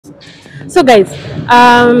So guys,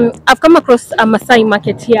 I've come across a Maasai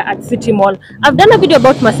market here at City Mall. I've done a video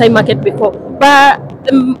about Maasai market before, but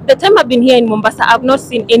the time I've been here in Mombasa, I've not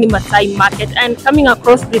seen any Maasai market, and coming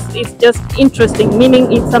across this is just interesting,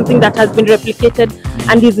 meaning it's something that has been replicated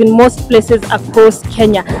and is in most places across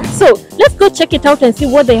Kenya. So let's go check it out and see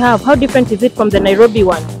what they have. How different is it from the Nairobi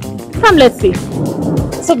one? Come, let's see.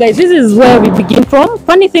 So guys, this is where we begin from.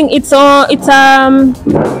 Funny thing, it's a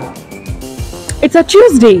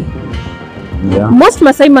Tuesday. Yeah. Most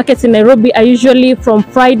Maasai markets in Nairobi are usually from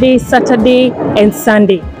Friday, Saturday, and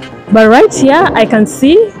Sunday. But right here, I can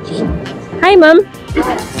see. Hi, ma'am.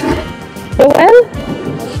 Oh, well,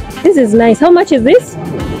 this is nice. How much is this?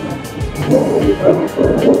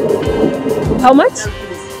 How much?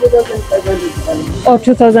 2,500. Oh,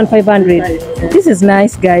 2,500. This is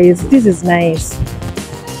nice, guys. This is nice.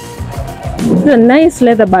 This is a nice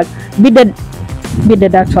leather bag. Beaded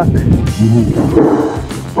artwork.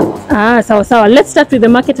 So let's start with the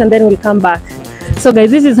market and then we'll come back. So guys,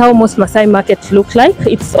 this is how most Maasai markets look like.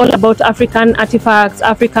 It's all about African artifacts,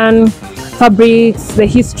 African fabrics, the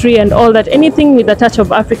history and all that. Anything with a touch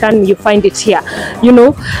of African, you find it here, you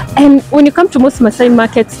know. And when you come to most Maasai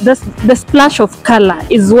markets, the splash of color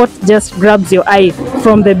is what just grabs your eye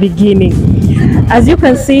from the beginning. As you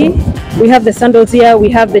can see, we have the sandals here, we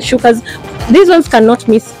have the shukas. These ones cannot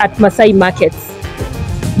miss at Maasai markets.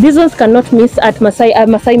 These ones cannot miss at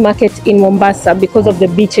Maasai market in Mombasa because of the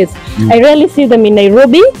beaches. I rarely see them in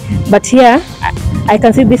Nairobi, but here I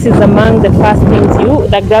can see this is among the first things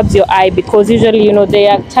that grabs your eye, because usually, you know, they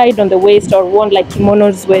are tied on the waist or worn like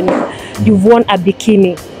kimonos when you've worn a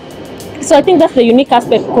bikini. So I think that's the unique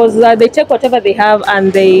aspect, because they take whatever they have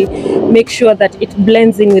and they make sure that it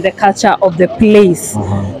blends in with the culture of the place.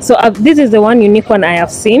 So this is the one unique one I have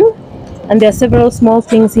seen. And there are several small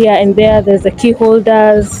things here and there. There's the key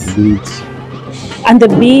holders, Beads. And the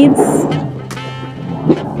beads.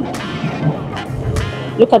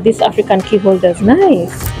 Look at these African key holders.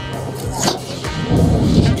 Nice.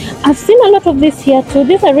 I've seen a lot of this here too.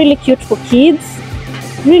 These are really cute for kids.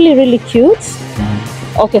 Really, really cute.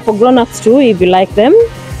 Okay, for grown-ups too, if you like them.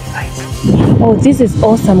 Oh, this is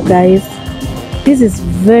awesome, guys. This is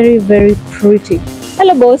very, very pretty.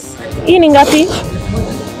 Hello, boss. Evening, happy.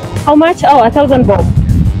 How much? Oh, 1,000 bob.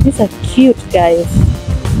 These are cute, guys.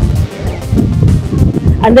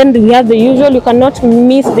 And then we have the usual. You cannot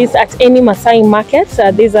miss this at any Maasai market.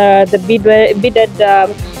 These are the beaded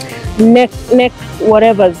neck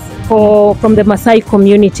whatevers from the Maasai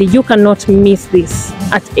community. You cannot miss this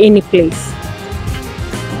at any place.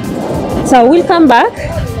 So we'll come back.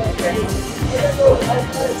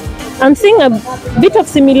 I'm seeing a bit of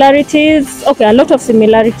similarities. Okay, a lot of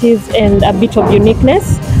similarities and a bit of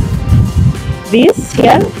uniqueness. This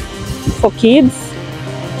here for kids.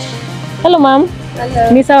 Hello, ma'am.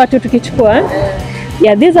 Hello. Ni sawa tu tukichukua.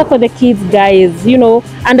 Yeah, these are for the kids, guys, you know.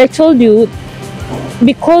 And I told you,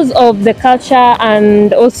 because of the culture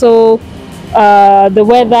and also the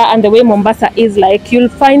weather and the way Mombasa is like, you'll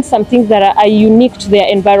find some things that are unique to their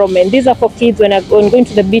environment. These are for kids when going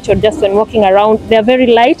to the beach or just when walking around. They're very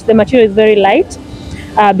light. The material is very light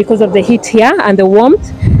because of the heat here and the warmth.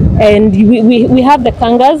 And we have the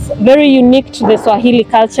kangas, very unique to the Swahili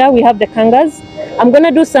culture. We have the kangas. I'm going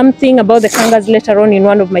to do something about the kangas later on in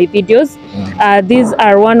one of my videos. These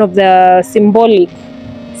are one of the symbolic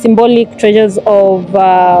treasures of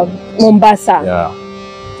Mombasa. Yeah.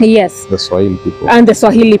 Yes. The Swahili people. And the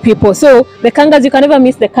Swahili people. So the kangas, you can never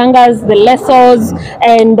miss the kangas, the lesos,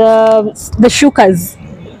 and the shukas.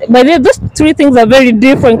 But those three things are very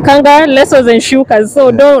different: kanga, lesos, and shukas. So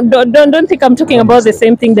don't think I'm talking about the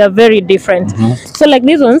same thing. They're very different. So like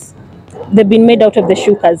these ones, they've been made out of the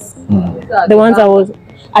shukas. The ones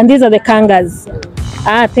and these are the kangas.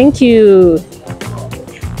 Ah, thank you.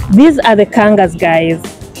 These are the kangas, guys.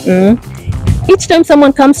 Each time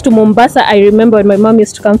someone comes to Mombasa, I remember when my mom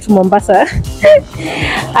used to come to Mombasa,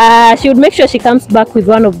 she would make sure she comes back with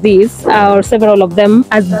one of these or several of them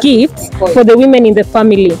as gifts for the women in the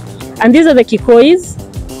family. And these are the kikois.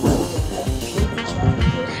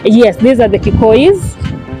 Yes, these are the kikois,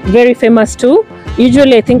 very famous too.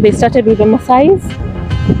 Usually I think they started with the Maasais.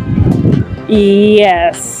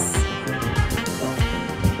 Yes.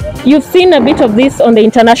 You've seen a bit of this on the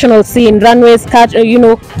international scene, runways,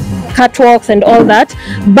 catwalks and all that,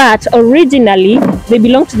 but originally they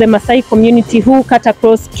belong to the Maasai community who cut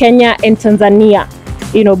across Kenya and Tanzania,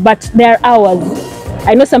 you know, but they're ours.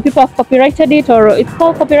 I know some people have copyrighted it, or it's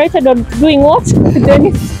called copyrighted or doing what?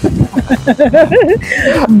 Dennis?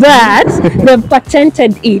 but they've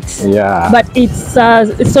patented it. Yeah. But it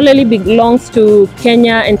solely belongs to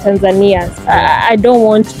Kenya and Tanzania. I don't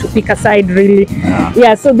want to pick a side really.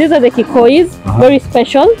 Yeah, so these are the kikois, very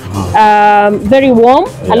special, very warm.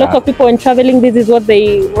 A lot of people when traveling, this is what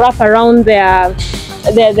they wrap around their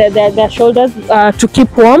shoulders to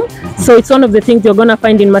keep warm. So it's one of the things you're gonna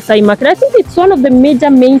find in Maasai market. I think it's one of the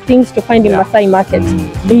main things to find in Maasai market.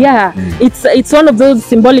 Yeah, it's one of those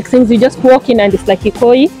symbolic things. You just walk in and it's like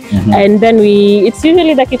kikoi, and then it's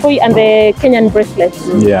usually the kikoi and the Kenyan bracelets.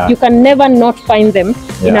 Yeah, you can never not find them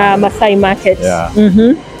in a Maasai market. Yeah.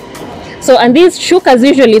 So, and these shukas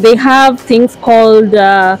usually they have things called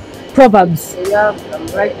proverbs.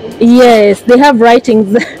 Yes, they have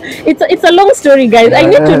writings. It's a long story, guys. I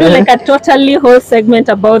need to do like a totally whole segment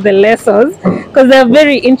about the lessons because they're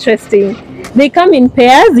very interesting. They come in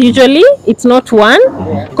pairs usually. It's not one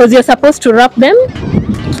because you're supposed to wrap them.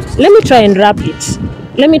 Let me try and wrap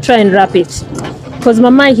it because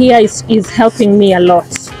Mama here is helping me a lot.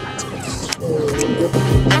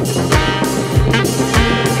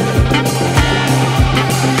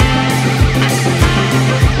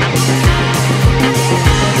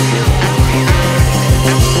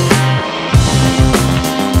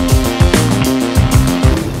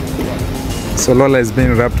 So Lola is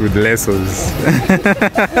being wrapped with lassos.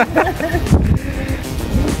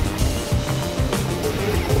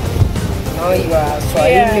 Now you are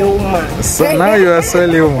Swahili woman. So now you are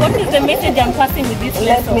Swahili woman. What is the message I'm passing with this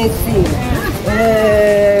lesson? Let me see.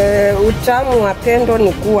 Utamu wa pendo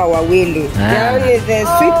ni kuwa wawili. Yani the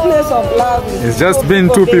sweetness of love It's just been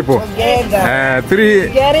two people. Three.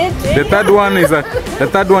 Get it? The third one is a poison. The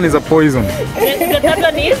third one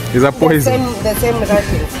is a poison. The same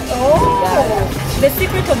writing. The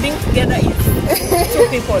secret of being together is two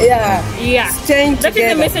people. Yeah. Staying That together.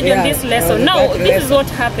 is the message of this lesson. Now, this is what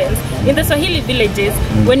happens in the Swahili villages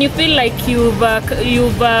when you feel like you've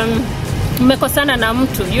umekosana na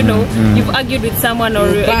mtu, you know, you've argued with someone or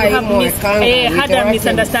you have had a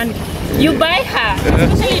misunderstanding. You buy her,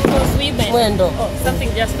 especially those women. Something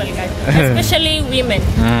just like that. Especially women,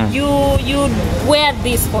 you wear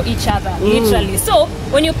this for each other, literally. So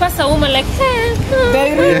when you pass a woman like, hey,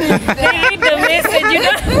 They read the message.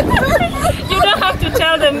 You don't have to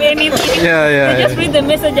tell them anything. They just read the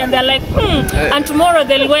message and they're like, and tomorrow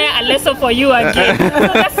they'll wear a lesson for you again. So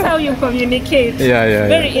that's how you communicate.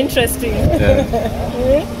 Very interesting.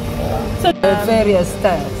 So various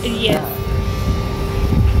styles. yes.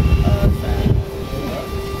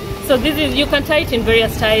 So this is, you can tie it in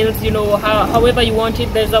various styles, you know, however you want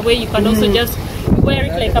it. There's a way you can also just wear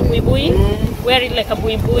it like a buibui,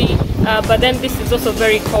 but then this is also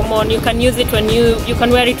very common. You can use it when you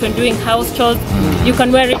can wear it when doing house chores, you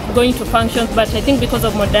can wear it going to functions, but I think because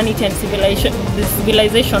of modernity and civilization,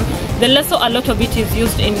 the lesser a lot of it is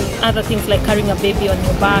used in other things like carrying a baby on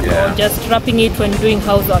your back or just wrapping it when doing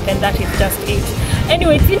housework, and that is just it.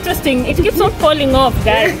 Anyway, it's interesting. It keeps on falling off,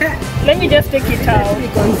 guys. Let me just take it out.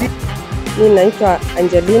 Mimi naitwa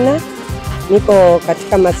Angelina. Niko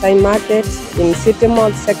katika Maasai Market in City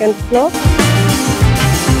Mall, 2nd floor.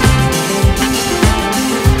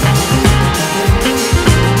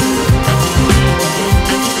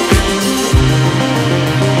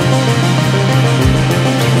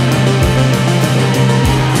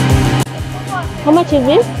 How much is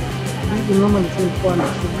this?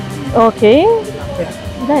 Okay.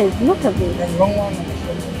 Guys, look at this.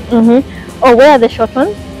 Oh, where are the short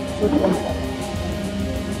ones?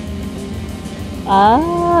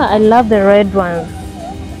 I love the red ones.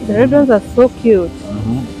 The red ones are so cute.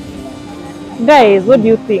 Guys, what do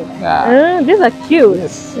you think? These are cute.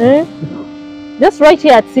 Yes. Just right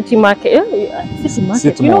here at City Market. City Market.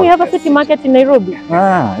 City you know Mall. we have a City Market in Nairobi.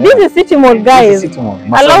 This This is City Mall, guys. City Mall.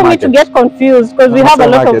 Allow me to get confused because we have a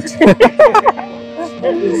lot of. City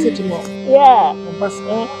Mall. Yeah.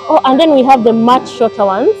 Oh, and then we have the much shorter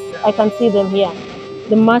ones. I can see them here.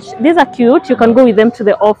 These are cute. You can go with them to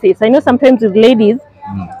the office. I know sometimes with ladies,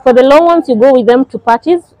 for the long ones you go with them to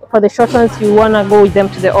parties. For the short ones you wanna go with them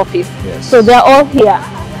to the office. Yes. So they're all here.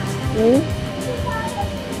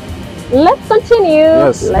 Let's continue.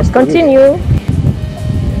 Yes, Let's continue.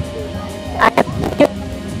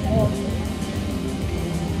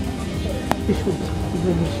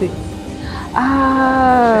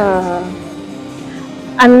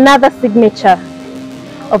 Another signature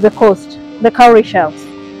of the coast, the cowrie shells.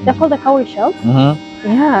 They're called the cowrie shells.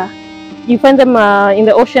 Yeah. You find them in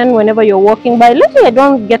the ocean whenever you're walking by. Lately, I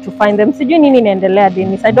don't get to find them. Sijui nini inaendelea,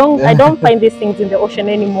 Dennis. I don't find these things in the ocean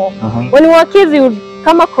anymore. When we were kids, you would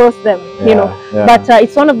come across them, you know. But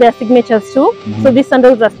it's one of their signatures too. So these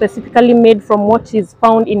sandals are specifically made from what is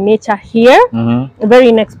found in nature here. Very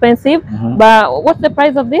inexpensive. But what's the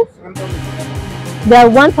price of this? They are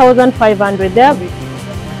 1,500. They are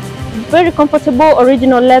very comfortable,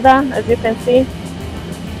 original leather, as you can see.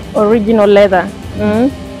 Original leather.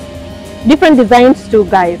 Different designs too,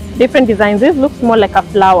 guys. Different designs. This looks more like a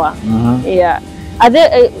flower. Yeah. Are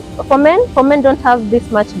they for men? For men don't have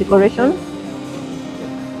this much decoration.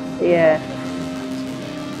 Yeah.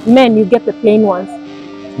 Men, you get the plain ones.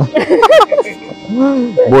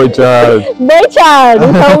 Boy child. Boy child,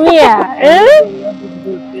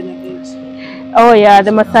 oh yeah,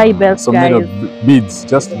 the Maasai belts, Some guys. made of beads,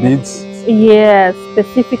 just beads. Yes,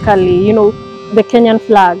 specifically, you know, the Kenyan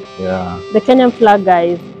flag. Yeah. The Kenyan flag,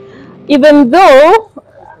 guys. Even though,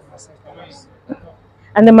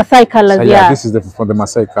 and the Maasai colors, So, yeah. This is for the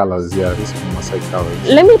Maasai colors. Yeah, this is the Maasai colors.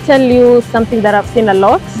 Let me tell you something that I've seen a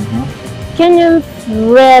lot. Kenyans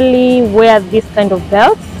rarely wear this kind of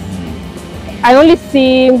belts. I only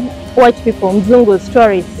see white people, mzungus,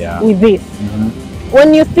 tourists, with this.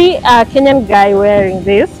 When you see a Kenyan guy wearing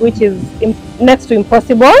this, which is next to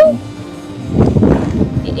impossible,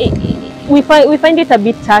 we find it a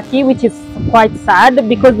bit tacky, which is quite sad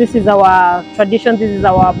because this is our tradition, this is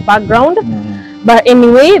our background. But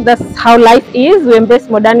anyway, that's how life is. We embrace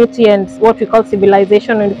modernity and what we call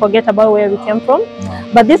civilization, and we forget about where we came from.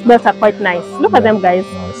 But these belts are quite nice. Look at them, guys.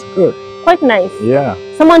 It's good. Quite nice. Yeah.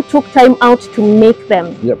 Someone took time out to make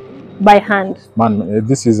them. Yep. By hand. Man,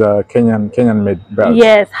 this is a Kenyan made belt.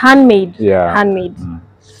 Yes, handmade. Yeah. Handmade.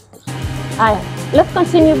 Let's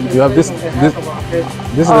continue. You have this is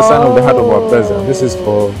the sign of the heart of our president. This is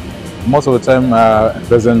for most of the time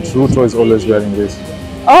President Ruto is always wearing this.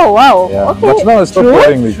 Oh wow. Yeah. Okay. But now I stopped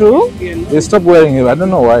wearing it. True. They stopped wearing it. I don't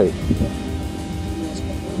know why.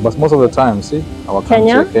 But most of the time, see, our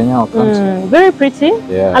Kenya, our country. Very pretty.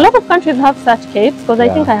 Yeah. A lot of countries have such capes because I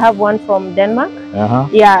think I have one from Denmark.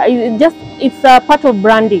 Yeah, it's a part of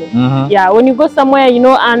branding. Yeah, when you go somewhere, you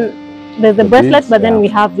know, and there's a bracelet, beads, but then we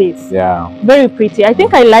have this. Yeah. Very pretty. I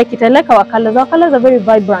think I like it. I like our colors. Our colors are very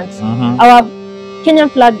vibrant. Our Kenyan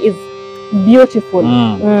flag is beautiful.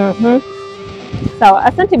 So,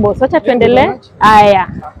 asante boss. Wacha tuendelee. Aya.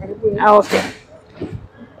 Okay.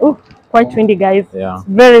 Ooh. Quite windy, guys. Yeah.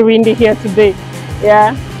 Very windy here today.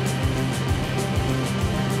 Yeah.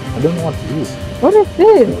 I don't know what it is. What is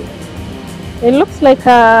this? It looks like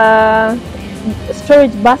a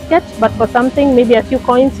storage basket, but for something, maybe a few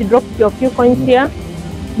coins. You drop your few coins here.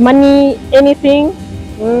 Money, anything.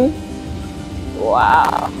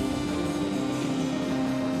 Wow.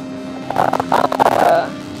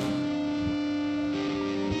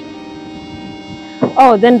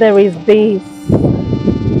 Oh, then there is this.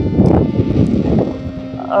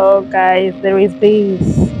 Oh guys, there is this.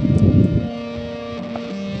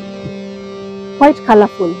 Quite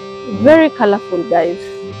colorful. Very colorful, guys.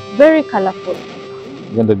 Very colorful.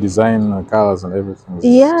 Even the design, colors and everything is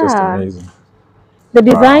just amazing. The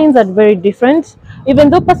designs are very different. Even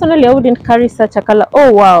though personally I wouldn't carry such a color.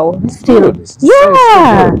 Oh wow. Still.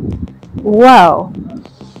 Yeah. Wow.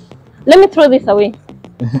 Let me throw this away.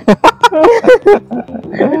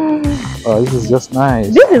 Oh, this is just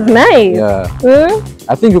nice. This is nice. Yeah.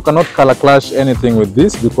 I think you cannot color clash anything with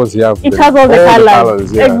this because you have it has all the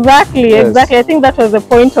colors. Exactly, exactly. I think that was the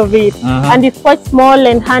point of it. And it's quite small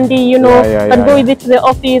and handy, you know. You can go with it to the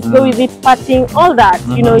office, go with it partying, all that.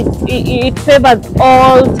 You know, it favors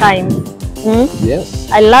all times.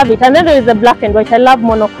 Yes. I love it. And then there is the black and white. I love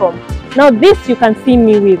monochrome. Now this you can see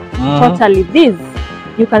me with. Totally. This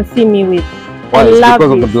you can see me with. Why? It's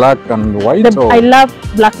because of the black and white? I love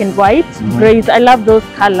black and white, grays. I love those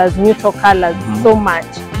colors, neutral colors so much.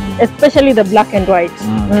 Especially the black and white.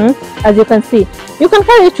 As you can see. You can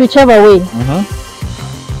carry it whichever way.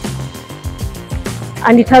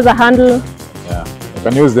 And it has a handle. Yeah. You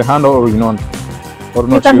can use the handle or not. Or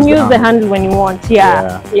not you can use the handle when you want.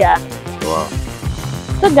 Yeah. Wow.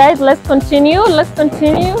 So guys, let's continue. Let's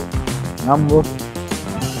continue. Number.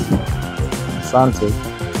 Sunset.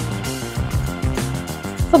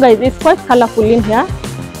 So guys, it's quite colorful in here,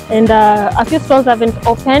 and a few stores haven't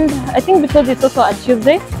opened. I think because it's also a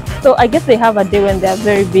Tuesday, so I guess they have a day when they are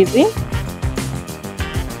very busy.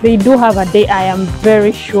 They do have a day, I am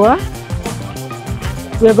very sure.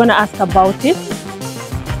 We're gonna ask about it.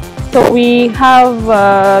 So we have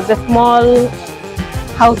the small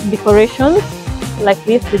house decorations like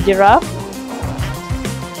this, the giraffe.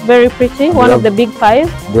 Very pretty, one of the big five.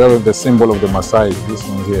 We have the symbol of the Maasai, this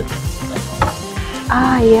one here.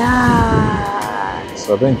 Ah, yeah.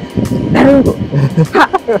 So I think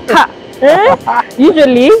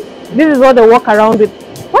Usually This is what they walk around with.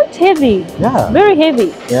 Quite heavy. Yeah. Very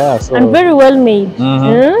heavy. Yeah. So. And very well made.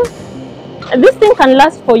 And this thing can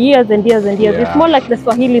last for years and years and years. Yeah. It's more like the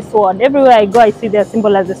Swahili sword. Everywhere I go, I see their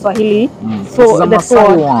symbol as the Swahili. So this is a the Maasai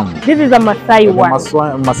sword. one. This is a Maasai The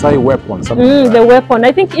one. Maasai weapon. Something like The that. weapon.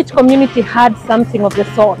 I think each community had something of the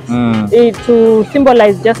sort to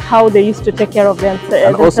symbolize just how they used to take care of And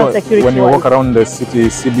themselves also, security. when you walk around the city,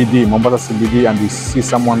 CBD, Mombasa CBD, and you see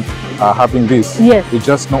someone having this, Yes. you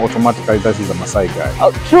just know automatically that is a Maasai guy.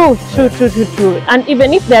 Oh, true. And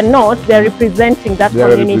even if they're not, they're representing that They are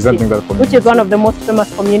community, representing that community. which is one of the most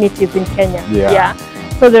famous communities in Kenya. Yeah.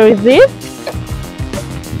 So there is this.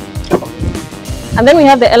 And then we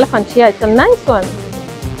have the elephant here. It's a nice one.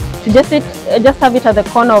 To just have it at the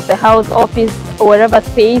corner of the house, office, or wherever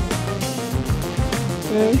space.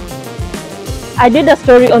 I did a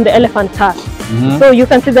story on the elephant tusk. So you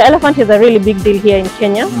can see the elephant is a really big deal here in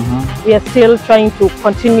Kenya. We are still trying to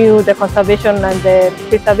continue the conservation and the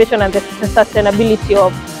preservation and the sustainability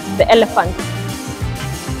of the elephant.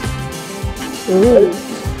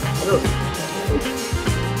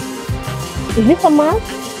 Is this a mask?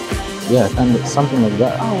 Yeah, kind of something like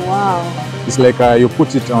that. Oh wow. It's like you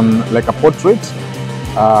put it on like a portrait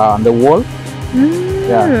on the wall.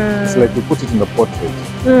 Yeah, it's like you put it in the portrait.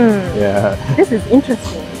 Yeah. This is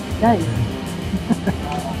interesting, guys.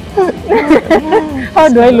 How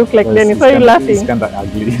do I look like Dennis? Why are you laughing? It's kind of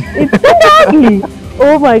ugly. It's kind of ugly.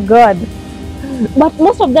 Oh my god. But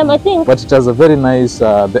most of them, I think. But it has a very nice,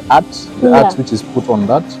 the art which is put on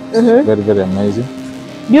that, very, very amazing.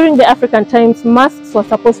 During the African times, masks were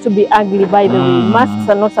supposed to be ugly, by the way. Masks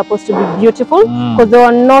are not supposed to be beautiful because they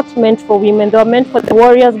were not meant for women. They were meant for the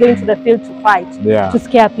warriors going to the field to fight, to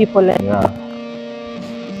scare people. Yeah.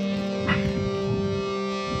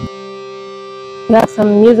 We have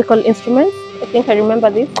some musical instruments. I think I remember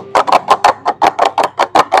this.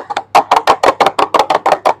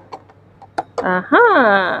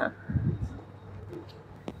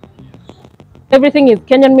 Everything is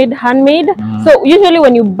Kenyan made, handmade. So usually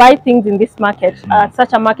when you buy things in this market,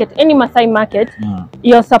 such a market, any Maasai market,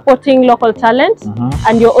 you're supporting local talent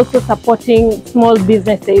and you're also supporting small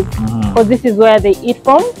businesses because this is where they eat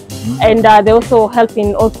from, and they also help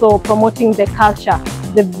in also promoting the culture,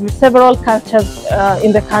 the several cultures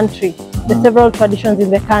in the country, the several traditions in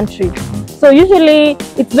the country. So usually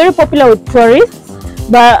it's very popular with tourists.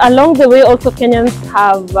 But along the way, also Kenyans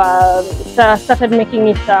have started making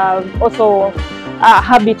it also a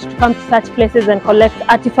habit to come to such places and collect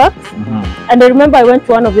artifacts. And I remember I went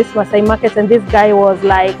to one of these Maasai markets, and this guy was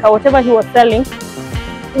like, whatever he was selling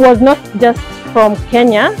was not just from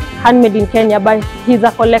Kenya, handmade in Kenya, but he's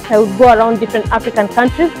a collector. He would go around different African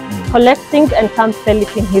countries, collect things, and come sell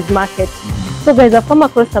it in his market. So guys, I've come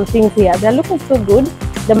across some things here. They're looking so good.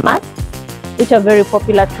 The masks, which are very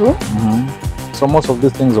popular too. So most of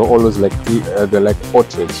these things are always like they're like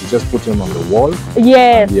portraits. You just put them on the wall.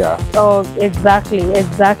 Yes. Yeah. Oh, exactly.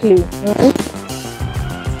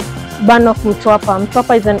 Ban of Mtwapa.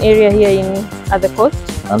 Mtwapa is an area here at the coast.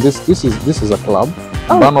 And this is a club.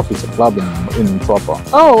 Banoff is a club in Mtwapa.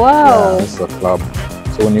 Oh wow. Yeah, it's a club.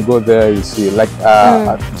 So when you go there, you see like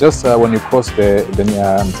just when you cross the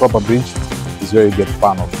Mtwapa bridge is where you get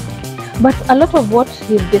Banoff. But a lot of what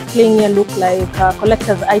he's displaying here look like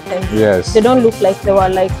collector's items. Yes. They don't look like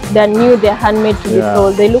they're new, they're handmade to be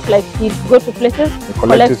sold. They look like he'd go to places,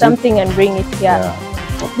 collect something and bring it here. Yeah.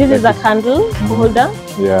 This is a candle holder.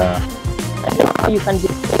 Yeah. I don't know how you can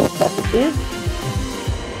display what it is.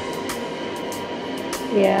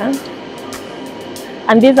 Yeah.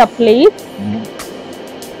 And these are plates.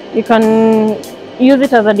 You can use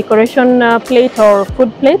it as a decoration plate or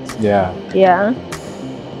food plate. Yeah. Yeah.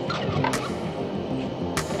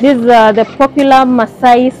 These are the popular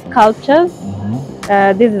Maasai sculptures.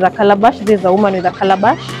 This is a calabash. This is a woman with a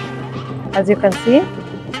calabash, as you can see.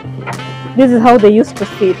 This is how they used to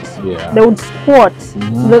sit. Yeah. They would squat.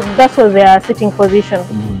 That was their sitting position.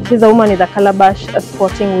 This is a woman with a calabash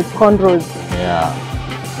squatting with cornrows. Yeah.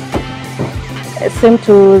 Same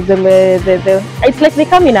to the it's like they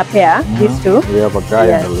come in a pair, these two. We have a guy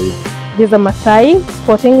in the lead. These are Maasai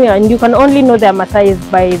squatting, and you can only know they're Maasai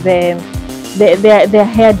by their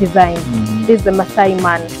hair design. This is the Maasai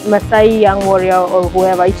man, Maasai young warrior or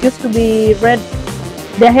whoever. It used to be red.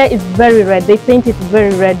 Their hair is very red. They paint it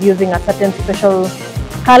very red using a certain special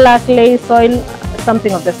color, clay, soil,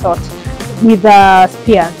 something of the sort, with a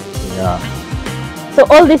spear. Yeah. So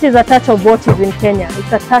all this is a touch of what is in Kenya.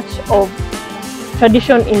 It's a touch of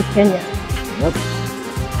tradition in Kenya. Yep.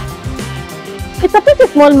 It's a pretty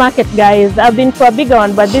small market, guys. I've been to a bigger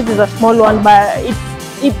one, but this is a small one. But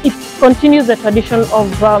it continues the tradition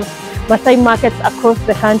of Maasai markets across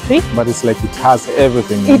the country. But it's like it has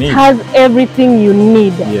everything you It need. has everything you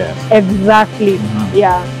need. Yes. Exactly.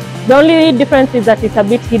 Yeah. The only difference is that it's a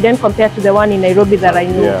bit hidden compared to the one in Nairobi that I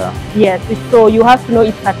know. Yeah. Yes. So you have to know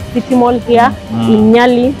it's at City Mall here in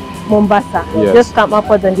Nyali, Mombasa. Yes. Just come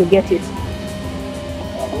upwards and you get it.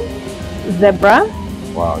 Zebra.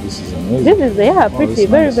 Wow, this is amazing. This is pretty, this is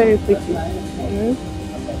very nice. very pretty.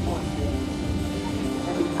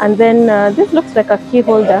 And then this looks like a key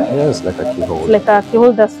holder. Yes, like a key holder. Like a key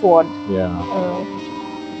holder sword. Yeah.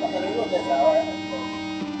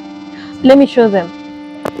 Let me show them.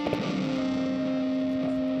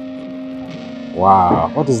 Wow,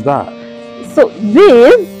 what is that? So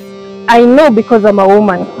this I know because I'm a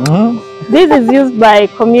woman. This is used by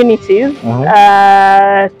communities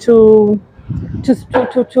to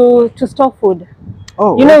store food.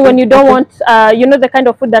 Oh, you know, when you don't want, you know, the kind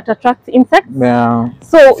of food that attracts insects. Yeah.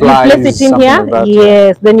 So Flies, you place it in here. like that,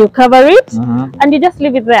 Yes. Then you cover it, and you just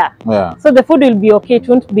leave it there. Yeah. So the food will be okay. It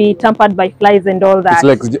won't be tampered by flies and all that.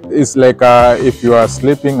 It's like if you are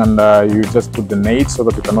sleeping and you just put the net so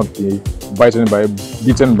that you cannot be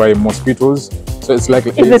bitten by mosquitoes. So it's like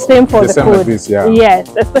it's the same for the food. Like this, yeah. Yes,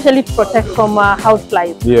 especially to protect from house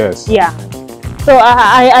flies. Yes. Yeah. So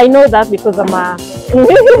I know that because I'm a.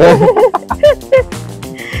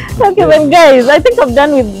 Okay, then guys, I think I'm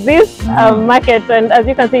done with this market, and as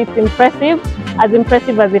you can see, it's impressive,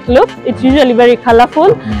 as it looks. It's usually very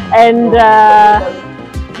colorful, and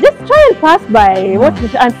just try and pass by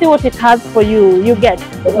and see what it has for you. You get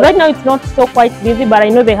right now it's not so quite busy, but I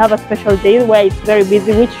know they have a special day where it's very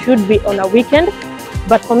busy, which should be on a weekend.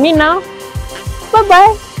 But for me now, bye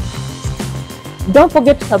bye. Don't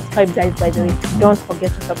forget to subscribe, guys, by the way. Don't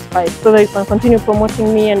forget to subscribe so that you can continue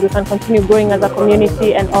promoting me and we can continue growing as a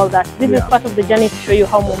community and all that. This is part of the journey to show you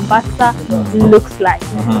how Mombasa looks like.